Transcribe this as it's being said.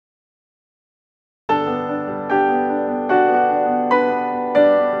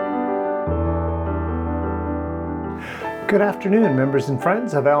Good afternoon, members and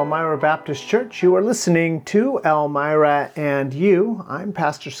friends of Elmira Baptist Church. You are listening to Elmira and You. I'm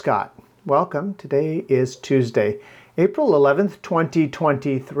Pastor Scott. Welcome. Today is Tuesday, April 11th,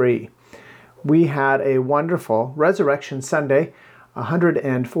 2023. We had a wonderful Resurrection Sunday,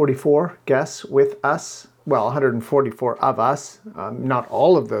 144 guests with us. Well, 144 of us. Not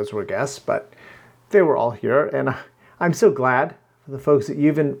all of those were guests, but they were all here. And I'm so glad for the folks that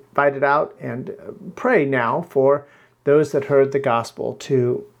you've invited out, and pray now for those that heard the gospel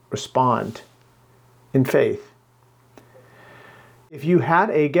to respond in faith. If you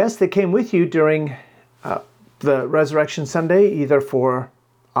had a guest that came with you during the Resurrection Sunday, either for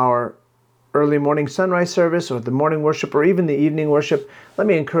our early morning sunrise service or the morning worship or even the evening worship, let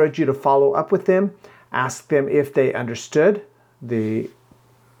me encourage you to follow up with them. Ask them if they understood the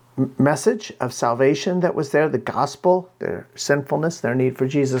message of salvation that was there, the gospel, their sinfulness, their need for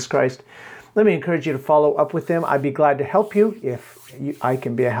Jesus Christ. Let me encourage you to follow up with them. I'd be glad to help you. If I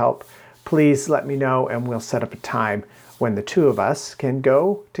can be a help, please let me know and we'll set up a time when the two of us can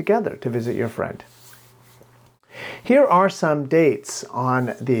go together to visit your friend. Here are some dates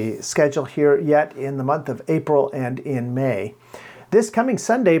on the schedule here yet in the month of April and in May. This coming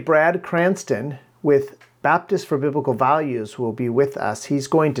Sunday, Brad Cranston with Baptist for Biblical Values will be with us. He's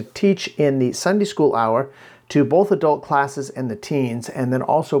going to teach in the Sunday school hour to both adult classes and the teens, and then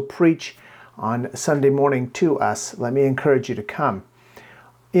also preach on Sunday morning to us. Let me encourage you to come.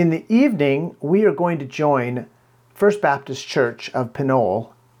 In the evening, we are going to join First Baptist Church of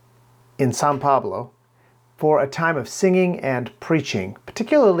Pinole in San Pablo for a time of singing and preaching,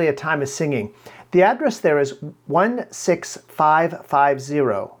 particularly a time of singing. The address there is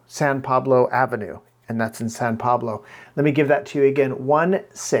 16550 San Pablo Avenue, and that's in San Pablo. Let me give that to you again,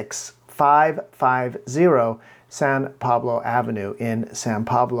 16550 San Pablo Avenue in San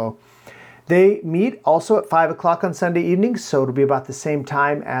Pablo. They meet also at 5 o'clock on Sunday evenings, so it'll be about the same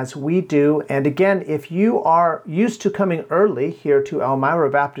time as we do. And again, if you are used to coming early here to Elmira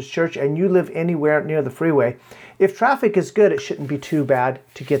Baptist Church and you live anywhere near the freeway, if traffic is good, it shouldn't be too bad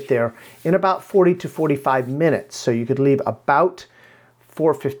to get there in about 40 to 45 minutes. So you could leave about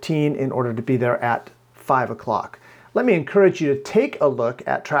 4:15 in order to be there at 5 o'clock. Let me encourage you to take a look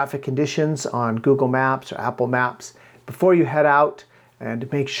at traffic conditions on Google Maps or Apple Maps before you head out,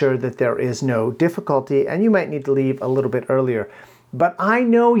 and make sure that there is no difficulty, and you might need to leave a little bit earlier. But I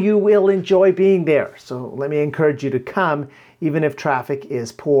know you will enjoy being there, so let me encourage you to come even if traffic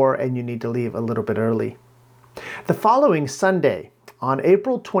is poor and you need to leave a little bit early. The following Sunday, on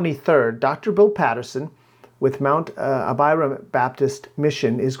April 23rd, Dr. Bill Patterson with Mount Abiram Baptist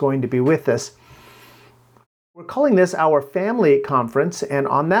Mission is going to be with us. We're calling this our family conference, and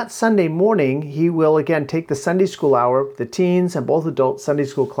on that Sunday morning, he will again take the Sunday school hour, the teens and both adult Sunday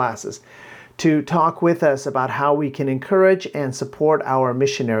school classes, to talk with us about how we can encourage and support our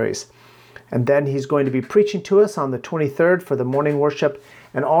missionaries. And then he's going to be preaching to us on the 23rd for the morning worship,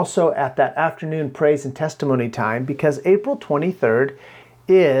 and also at that afternoon praise and testimony time, because April 23rd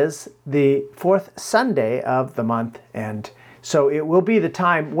is the fourth Sunday of the month, and so it will be the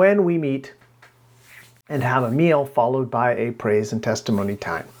time when we meet and have a meal followed by a praise and testimony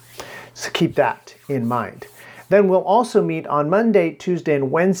time. So keep that in mind. Then we'll also meet on Monday, Tuesday,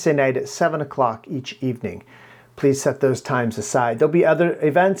 and Wednesday night at 7 o'clock each evening. Please set those times aside. There'll be other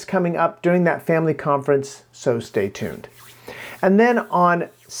events coming up during that family conference, so stay tuned. And then on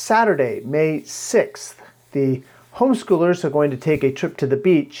Saturday, May 6th, the homeschoolers are going to take a trip to the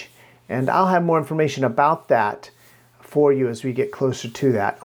beach, and I'll have more information about that for you as we get closer to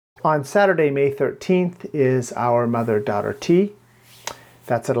that. On Saturday, May 13th is our mother-daughter tea.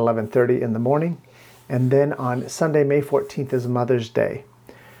 That's at 11:30 in the morning. And then on Sunday, May 14th is Mother's Day.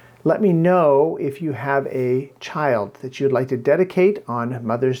 Let me know if you have a child that you'd like to dedicate on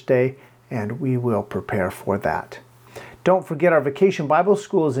Mother's Day, and we will prepare for that. Don't forget our Vacation Bible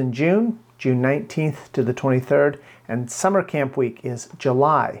School is in June 19th to the 23rd, and Summer Camp Week is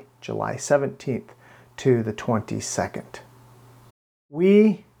July 17th to the 22nd.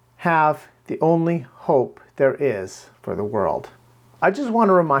 We have the only hope there is for the world. I just want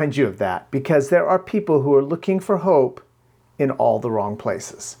to remind you of that, because there are people who are looking for hope in all the wrong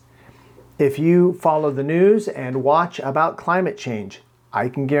places. If you follow the news and watch about climate change, I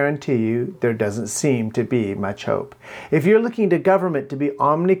can guarantee you there doesn't seem to be much hope. If you're looking to government to be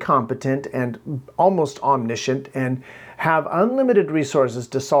omnicompetent and almost omniscient and have unlimited resources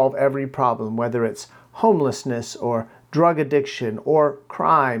to solve every problem, whether it's homelessness or drug addiction or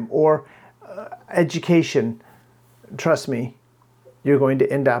crime or education, trust me, you're going to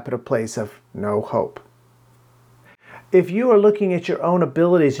end up at a place of no hope. If you are looking at your own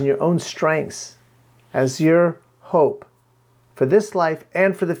abilities and your own strengths as your hope for this life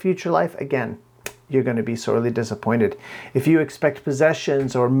and for the future life, again, you're going to be sorely disappointed. If you expect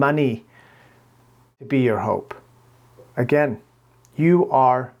possessions or money to be your hope, again, you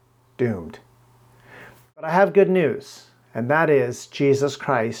are doomed. But I have good news, and that is Jesus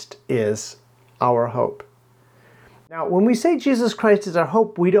Christ is our hope. Now, when we say Jesus Christ is our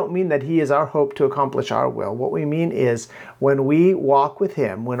hope, we don't mean that he is our hope to accomplish our will. What we mean is when we walk with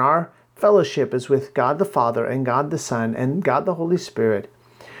him, when our fellowship is with God the Father and God the Son and God the Holy Spirit,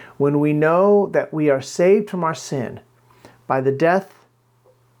 when we know that we are saved from our sin by the death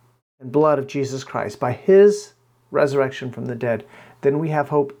and blood of Jesus Christ, by his resurrection from the dead, then we have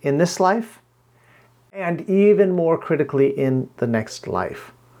hope in this life and even more critically in the next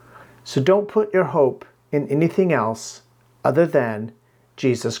life. So don't put your hope in anything else other than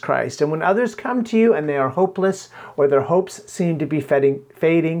Jesus Christ. And when others come to you and they are hopeless or their hopes seem to be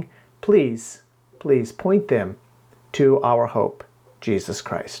fading, please point them to our hope, Jesus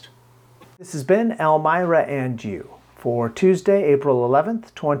Christ. This has been Elmira and You for Tuesday, April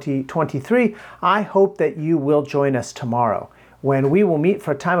 11th, 2023. I hope that you will join us tomorrow when we will meet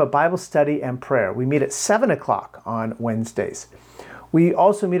for a time of Bible study and prayer. We meet at 7 o'clock on Wednesdays. We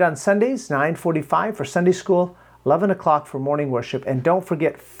also meet on Sundays, 9:45 for Sunday school, 11 o'clock for morning worship, and don't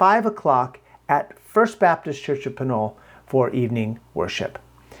forget 5 o'clock at First Baptist Church of Pinole for evening worship.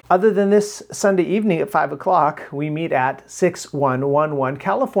 Other than this Sunday evening at 5 o'clock, we meet at 6111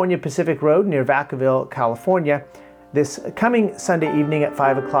 California Pacific Road near Vacaville, California. This coming Sunday evening at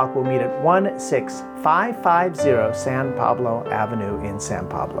 5 o'clock, we'll meet at 16550 San Pablo Avenue in San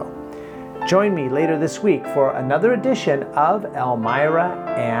Pablo. Join me later this week for another edition of Elmira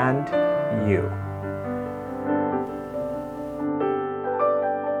and You.